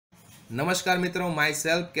नमस्कार मित्रों, my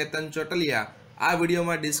self Ketan चोटलिया। Uh video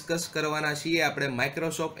में डिस्कस करवाना छीए आपणे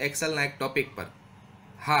माइक्रोसॉफ्ट एक्सेल ना एक टॉपिक पर।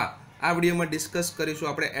 हाँ, आ विडियो में डिस्कस करीशुं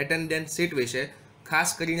आपणे एटेन्डन्स सीट विषे।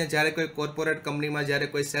 खास करीने ज्यारे कोई कॉर्पोरेट कंपनी में ज्यारे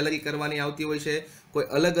कोई सेलरी करवानी आवती होय छे, कोई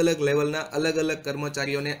अलग अलग लेवलना अलग अलग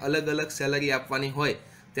कर्मचारीओने अलग अलग सेलरी आपवानी होय,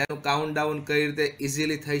 त्यानुं काउंटडाउन कई रीते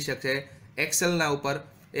इजीली थई शके एक्सेलना उपर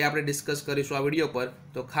ए आपणे डिस्कस करीशुं आ विडियो पर।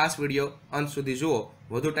 तो खास विडियो अंत सुधी जुओ।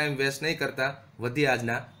 वधु टाइम वेस्ट नहीं करता, वधी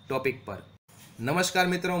आजना टॉपिक पर। नमस्कार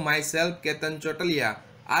मित्रों, my self Ketan चोटलिया।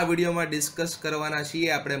 Uh video में डिस्कस करवाना छीए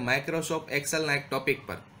आपणे माइक्रोसॉफ्ट एक्सेल ना एक टॉपिक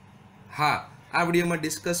पर। हाँ, आ विडियो में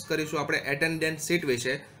डिस्कस करीशुं आपणे एटेन्डन्स सीट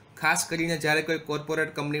विषे। खास करीने ज्यारे कोई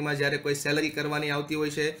कॉर्पोरेट कंपनी में ज्यारे कोई सेलरी करवानी आवती होय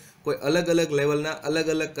छे, कोई अलग अलग लेवलना अलग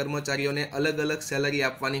अलग कर्मचारीओने अलग अलग सेलरी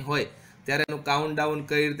आपवानी होय, त्यारे एनुं काउंटडाउन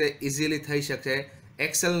कई रीते इजीली थई शके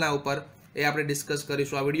एक्सेलना उपर ए आपणे डिस्कस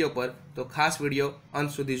करीशुं आ विडियो पर। तो खास विडियो अंत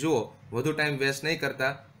सुधी जुओ। वधु टाइम वेस्ट नहीं करता,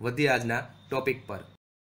 वधी आजना टॉपिक पर।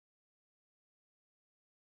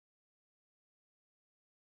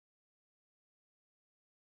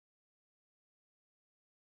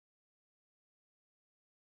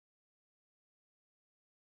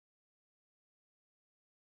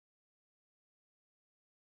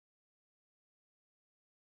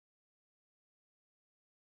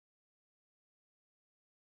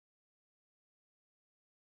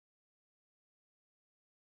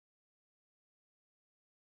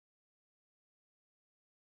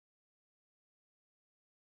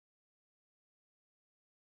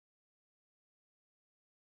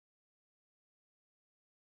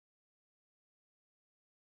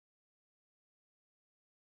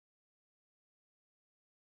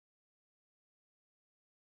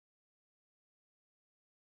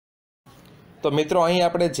 तो मित्रों, अहीं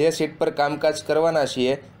आपणे जे सीट पर कामकाज करवाना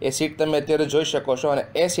छीए ए सीट तमे अत्यारे जोई शको छो अने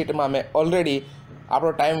ए सीटमां मैं ऑलरेडी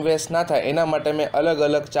आपणो टाइम वेस्ट ना थाय एना माटे मैं अलग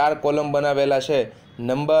अलग 4 कॉलम बनावेला छे।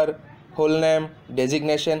 Number, fool name,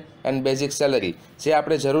 designation and basic salary जे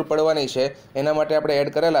आपणे जरूर पड़वानी छे एना माटे आपणे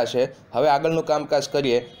एड करेला छे। हवे आगळनुं कामकाज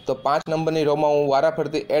करीए तो 5 नंबरनी रोमां हूँ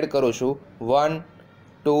वाराफरती एड करूँ छूं। 1,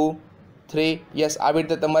 2, 3 यस, आ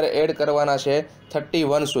रीते तमारे एड करवाना छे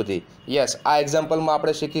 31 सुधी। यस, आ एक्जाम्पल में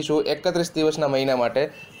आपणे शीखीशुं 31 दिवसना महीना माटे।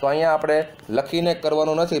 तो अहींया आपणे लखीने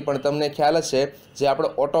करवानुं नथी, पण तमने ख्याल ज छे जे आपणो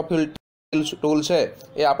ऑटोफिल टूल छे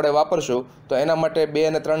ए आपणे वापरशुं। तो एना माटे 2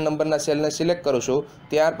 અને 3 नंबरना सेलने सिलेक्ट करूँ छूं।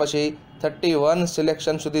 त्यार पछी 31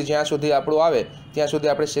 सिलेक्शन सुधी ज्यां सुधी आपणुं आवे त्यां सुधी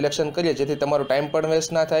आपणे सिलेक्शन करीए, जेथी तमारो टाइम पण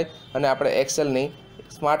वेस्ट ना थाय अने आपणे एक्सेलनी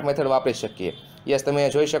स्मार्ट मेथड वापरी शकीए। यस, तमे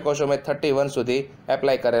जोई शको छो मैं 31 सुधी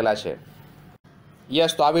एप्लाय करेला छे।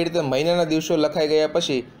 यस, तो આવી રીતે મહિનાના દિવસો લખાઈ ગયા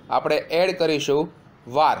પછી આપણે એડ કરીશું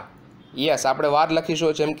વાર। યસ, આપણે વાર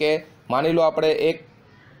લખીશું, જેમ કે માની લો આપણે 1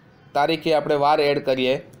 તારીખે આપણે વાર એડ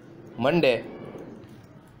કરીએ મંડે,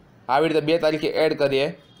 આવી રીતે 2 તારીખે એડ કરીએ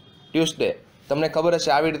ટ્યુસડે। તમને ખબર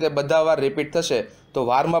હશે આવી રીતે બધા વાર રિપીટ થશે। તો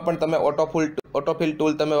વારમાં પણ તમે ઓટોફિલ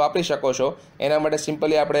ટૂલ તમે વાપરી શકો છો। એના માટે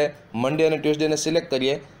સિમ્પલી આપણે મંડે અને ટ્યુસડેને સિલેક્ટ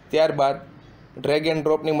કરીએ, ત્યારબાદ ડ્રેગ એન્ડ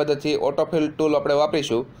ડ્રોપની મદદથી ઓટોફિલ ટૂલ આપણે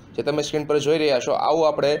વાપરીશું, જે તમે સ્ક્રીન પર જોઈ રહ્યા છો। આવું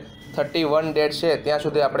આપણે 31 ડેટ છે ત્યાં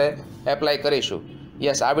સુધી આપણે એપ્લાય કરીશું।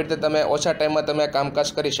 યસ, આવી રીતે તમે ઓછા ટાઈમમાં તમે કામકાજ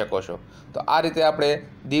કરી શકો છો। તો આ રીતે આપણે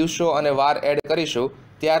દિવસો અને વાર એડ કરીશું।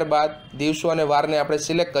 ત્યારબાદ દિવસો અને વારને આપણે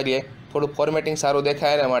સિલેક્ટ કરીએ, થોડું ફોર્મેટિંગ સારું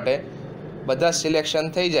દેખાય એના માટે। બધા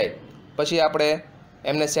સિલેક્શન થઈ જાય પછી આપણે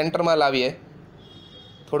એમને સેન્ટરમાં લાવીએ,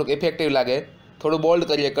 થોડુંક ઇફેક્ટિવ લાગે, થોડું બોલ્ડ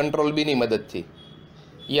કરીએ કંટ્રોલ બીની મદદથી।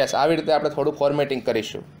 યસ, આવી રીતે આપણે થોડું ફોર્મેટિંગ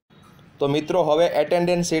કરીશું। तो मित्रों, हवे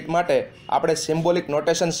एटेन्डन्स सीट माटे आपणे सिम्बोलिक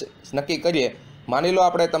नोटेशन नक्की करीए। मानी लो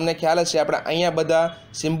आपणे तमने ख्याल छे आपणे अहींया बधा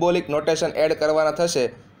सिम्बोलिक नोटेशन एड करवाना थशे,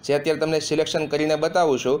 जे अत्यारे तमने सिलेक्शन करीने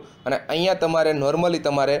बतावुं छुं। अने अहींया तमारे नॉर्मली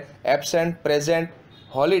तमारे एब्सेंट, प्रेजेंट,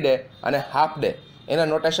 हॉलिडे अने हाफ डे एना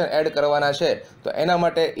नोटेशन एड करवाना छे। तो एना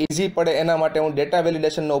माटे इजी पड़े एना माटे हूँ डेटा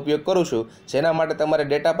वेलिडेशननो उपयोग करूँ छुं, जेना माटे तमारे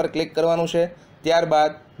डेटा पर क्लिक करवानुं छे,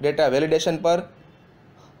 त्यारबाद डेटा वेलिडेशन पर,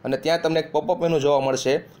 अने त्यां तमने एक पॉपअप मेनू जोवा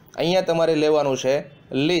मळशे। अहींया तमारे लेवानुं छे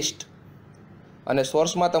लिस्ट अने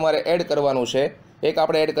सोर्समां तमारे एड करवानुं छे। एक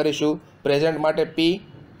आपणे एड करीशुं प्रेजेंट माटे P,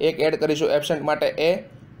 एक एड करीशुं एब्सेंट माटे A,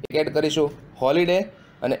 एक एड करीशुं हॉलिडे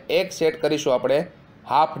अने एक सेट करीशुं आपणे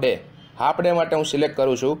हाफ डे। हाफ डे माटे हूँ सिलेक्ट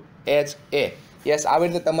करूँ छुं HA। यस, આવી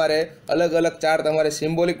રીતે તમારે अलग अलग 4 તમારે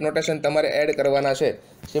સિમ્બોલિક નોટેશન તમારે એડ કરવાના છે।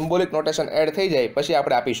 સિમ્બોલિક નોટેશન એડ થઈ જાય પછી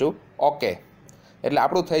આપણે આપીશું ઓકે, એટલે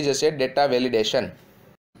આપણું થઈ જશે ડેટા વેલિડેશન।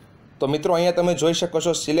 तो मित्रों, अहींया तमे जोई शको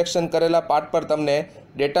छो सिलेक्शन करेला पार्ट पर तमने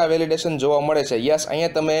डेटा वेलिडेशन जोवा मळे छे। यस, अहींया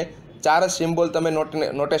तमे 4 सिम्बोल तमे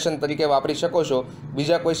नोटेशन तरीके वापरी शको छो,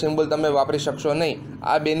 बीजा कोई सिम्बोल तमे वापरी शकशो नहीं।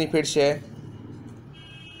 आ बेनिफिट छे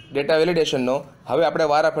ડેટા વેલિડેશનનો. હવે આપણે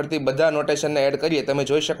વારાફરતી બધા નોટેશનને એડ કરીએ. તમે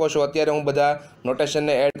જોઈ શકો છો અત્યારે હું બધા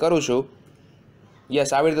નોટેશનને એડ કરું છું.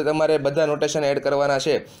 યસ, આવી રીતે તમારે બધા નોટેશન એડ કરવાના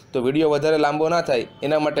છે. તો વિડીયો વધારે લાંબો ના થાય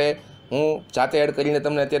એના માટે હું જાતે એડ કરીને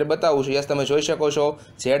તમને અત્યારે બતાવું છું. યસ, તમે જોઈ શકો છો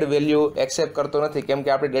ઝેડ વેલ્યુ એક્સેપ્ટ કરતો નથી કેમ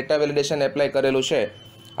કે આપણે ડેટા વેલિડેશન એપ્લાય કરેલું છે.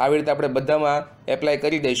 આવી રીતે આપણે બધામાં એપ્લાય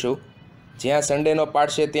કરી દઈશું. જ્યાં સન્ડેનો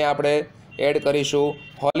પાર્ટ છે ત્યાં આપણે એડ કરીશું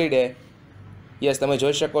હોલિડે. યસ, તમે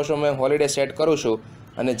જોઈ શકો છો મેં હોલિડે સેટ કરું છું.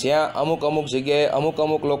 અને જ્યાં અમુક જગ્યાએ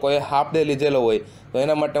અમુક લોકોએ હાફ ડે લીધેલો હોય તો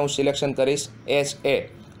એના માટે હું સિલેક્શન કરીશ SA.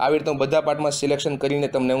 આવી રીતે હું બધા પાર્ટમાં સિલેક્શન કરીને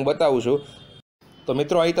તમને હું બતાવું છું. તો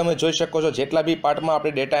મિત્રો અહીં તમે જોઈ શકો છો જેટલા બી પાર્ટમાં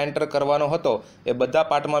આપણે ડેટા એન્ટર કરવાનો હતો એ બધા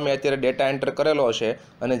પાર્ટમાં મેં અત્યારે ડેટા એન્ટર કરેલો છે.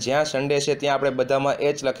 અને જ્યાં સન્ડે છે ત્યાં આપણે બધામાં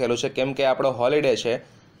H લખેલું છે કેમ કે આપણો હોલિડે છે.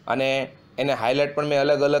 અને એને હાઇલાઇટ પણ મેં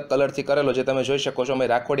અલગ કલરથી કરેલો છે. તમે જોઈ શકો છો મેં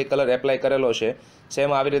રાખોડી કલર એપ્લાય કરેલો છે.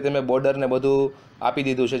 સેમ આવી રીતે મેં બોર્ડરને બધું આપી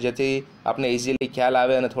દીધું છે જેથી આપણે ઇઝીલી ખ્યાલ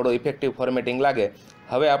આવે અને થોડું ઇફેક્ટિવ ફોર્મેટિંગ લાગે.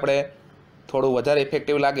 હવે આપણે થોડું વધારે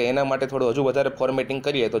ઇફેક્ટિવ લાગે એના માટે થોડું હજુ વધારે ફોર્મેટિંગ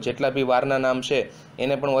કરીએ. તો જેટલા બી વારના નામ છે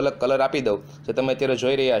એને પણ હું અલગ કલર આપી દઉં જે તમે અત્યારે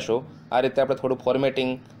જોઈ રહ્યા છો. આ રીતે આપણે થોડું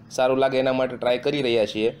ફોર્મેટિંગ સારું લાગે એના માટે ટ્રાય કરી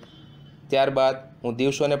રહ્યા છીએ. ત્યારબાદ હું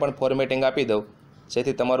દિવસોને પણ ફોર્મેટિંગ આપી દઉં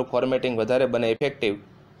જેથી તમારું ફોર્મેટિંગ વધારે બને ઇફેક્ટિવ.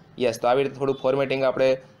 યસ, તો આવી રીતે થોડું ફોર્મેટિંગ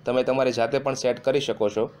તમે તમારી જાતે પણ સેટ કરી શકો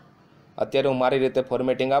છો. અત્યારે હું મારી રીતે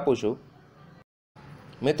ફોર્મેટિંગ આપું છું.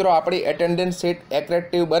 મિત્રો, આપણી એટેન્ડન્સ શીટ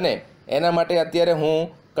એટ્રેક્ટિવ બને એના માટે અત્યારે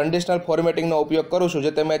હું કન્ડિશનલ ફોર્મેટિંગનો ઉપયોગ કરું છું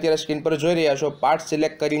જે તમે અત્યારે સ્ક્રીન પર જોઈ રહ્યા છો. પાર્ટ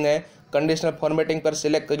સિલેક્ટ કરીને કન્ડિશનલ ફોર્મેટિંગ પર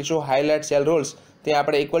સિલેક્ટ કરીશું. હાઇલાઇટ સેલ રૂલ્સ ત્યાં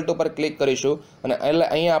આપણે ઇક્વલ ટુ પર ક્લિક કરીશું અને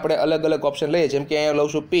અહીંયા આપણે અલગ ઓપ્શન લઈએ. જેમ કે અહીંયા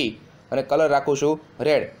લઉં છું P અને કલર રાખું છું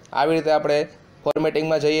રેડ. આવી રીતે આપણે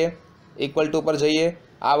ફોર્મેટિંગમાં જઈએ, ઇક્વલ ટુ પર જઈએ.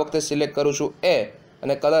 આ વખતે સિલેક્ટ કરું છું A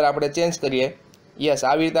અને કલર આપણે ચેન્જ કરીએ. યસ,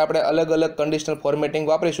 આવી રીતે આપણે અલગ કન્ડિશનલ ફોર્મેટિંગ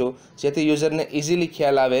વાપરીશું જેથી યુઝરને ઇઝીલી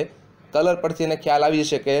ખ્યાલ આવે. કલર પરથી એને ખ્યાલ આવી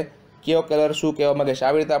જશે કે કયો કલર શું કહેવા માગે છે.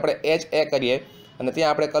 આવી રીતે આપણે HA કરીએ અને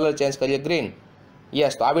ત્યાં આપણે કલર ચેન્જ કરીએ ગ્રીન.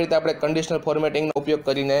 યસ, તો આવી રીતે આપણે કન્ડિશનલ ફોર્મેટિંગનો ઉપયોગ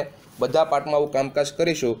કરીને બધા પાર્ટમાં આવું કામકાજ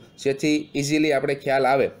કરીશું જેથી ઇઝીલી આપણે ખ્યાલ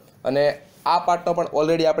આવે. અને આ પાર્ટનો પણ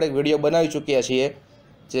ઓલરેડી આપણે વિડીયો બનાવી ચૂક્યા છીએ.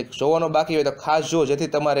 જે જોવાનો બાકી હોય તો ખાસ જુઓ જેથી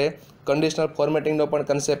તમારે કન્ડિશનલ ફોર્મેટિંગનો પણ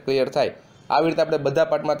કન્સેપ્ટ ક્લિયર થાય. આવી રીતે આપણે બધા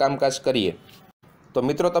પાર્ટમાં કામકાજ કરીએ. તો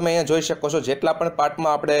મિત્રો, તમે અહીંયા જોઈ શકો છો જેટલા પણ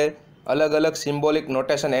પાર્ટમાં આપણે અલગ સિમ્બોલિક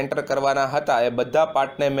નોટેશન એન્ટર કરવાના હતા એ બધા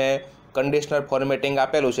પાર્ટને મેં કન્ડિશનલ ફોર્મેટિંગ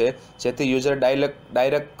આપેલું છે જેથી યુઝર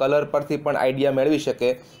ડાયરેક્ટ કલર પરથી પણ આઈડિયા મેળવી શકે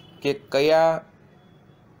કે કયા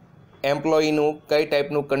એમ્પ્લોયીનું કઈ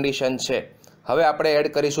ટાઈપનું કન્ડિશન છે. હવે આપણે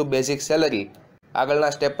એડ કરીશું બેઝિક સેલરી.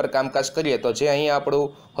 આગળના સ્ટેપ પર કામકાજ કરીએ. તો જે અહીંયા આપણું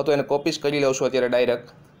હતું એને કોપીઝ કરી લઉં છું અત્યારે ડાયરેક્ટ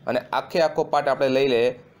અને આખો પાર્ટ આપણે લઈ લઈએ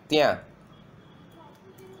ત્યાં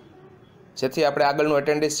જેથી આપણે આગળનું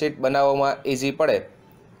એટેન્ડન્સ શીટ બનાવવામાં ઇઝી પડે.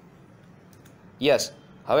 યસ,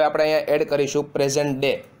 હવે આપણે અહીંયા એડ કરીશું પ્રેઝન્ટ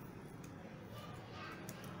ડે.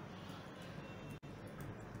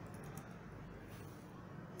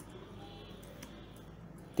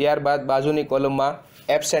 ત્યારબાદ બાજુની કોલમમાં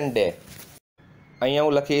એબસેન્ટ ડે. અહીંયા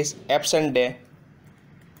હું લખીશ એબસેન્ટ ડે.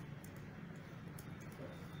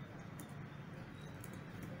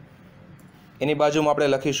 એની બાજુમાં આપણે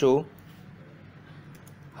લખીશું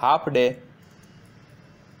હાફ ડે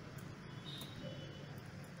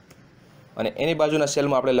અને એની બાજુના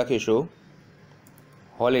સેલમાં આપણે લખીશું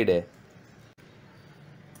હોલિડે.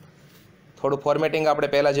 થોડું ફોર્મેટિંગ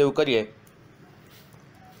આપણે પહેલાં જેવું કરીએ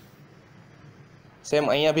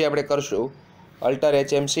સેમ અહીંયા બી આપણે કરશું અલ્ટર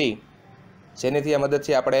HMC જેનીથી આ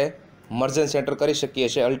મદદથી આપણે મર્જન સેન્ટર કરી શકીએ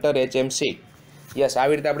છીએ. Alter HMC. યસ,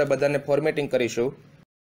 આવી રીતે આપણે બધાને ફોર્મેટિંગ કરીશું.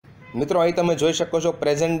 મિત્રો, અહીં તમે જોઈ શકો છો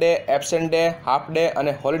present day, absent day, half day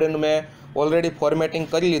અને હોલિડેનું મેં ઓલરેડી ફોર્મેટિંગ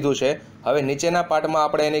કરી લીધું છે. હવે નીચેના પાર્ટમાં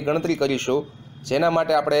આપણે એની ગણતરી કરીશું જેના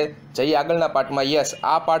માટે આપણે જઈએ આગળના પાર્ટમાં. યસ,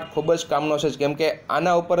 આ પાર્ટ ખૂબ જ કામનો છે કેમ કે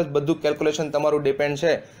આના ઉપર જ બધું કેલ્ક્યુલેશન તમારું ડિપેન્ડ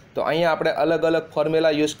છે. તો અહીંયા આપણે અલગ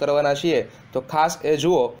ફોર્મ્યુલા યુઝ કરવાના છીએ તો ખાસ એ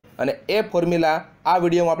જુઓ. અને એ ફોર્મ્યુલા આ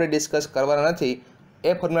વિડીયોમાં આપણે ડિસ્કસ કરવાના નથી.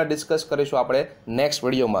 એ ફોર્મ્યુલા ડિસ્કસ કરીશું આપણે નેક્સ્ટ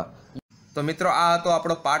વિડીયોમાં. તો મિત્રો, આ હતો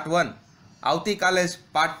આપણો પાર્ટ 1. આવતીકાલે જ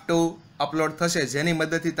પાર્ટ 2 અપલોડ થશે જેની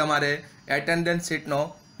મદદથી તમારે એટેન્ડન્સ શીટનો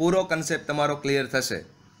પૂરો કન્સેપ્ટ તમારો ક્લિયર થશે.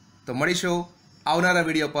 તો મળીશું આવનારા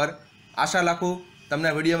વિડીયો પર. આશા રાખું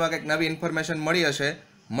તમને વિડીયોમાં કંઈક નવી ઇન્ફોર્મેશન મળી હશે.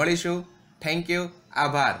 મળીશું. Thank you.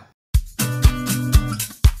 આભાર.